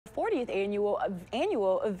40th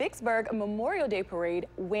annual Vicksburg Memorial Day Parade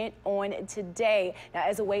went on today. Now,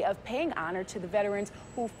 as a way of paying honor to the veterans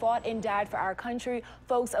who fought and died for our country,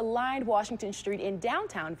 folks lined Washington Street in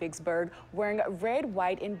downtown Vicksburg wearing red,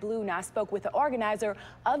 white, and blue. Now, I spoke with the organizer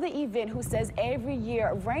of the event who says every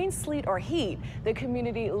year, rain, sleet, or heat, the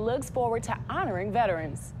community looks forward to honoring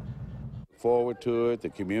veterans. Forward to it, the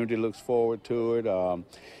community looks forward to it.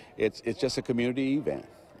 It's just a community event.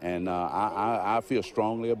 And I feel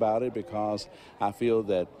strongly about it because I feel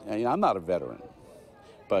that, I'm not a veteran,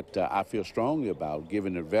 but I feel strongly about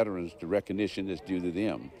giving the veterans the recognition that's due to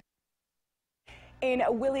them. And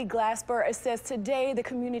Willie Glasper says today the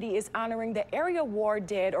community is honoring the area war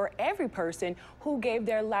dead, or every person who gave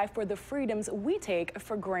their life for the freedoms we take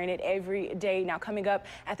for granted every day. Now, coming up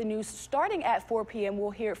at the news starting at 4 p.m.,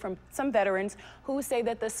 we'll hear from some veterans who say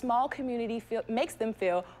that the small community makes them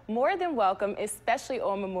feel more than welcome, especially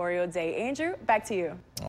on Memorial Day. Andrew, back to you.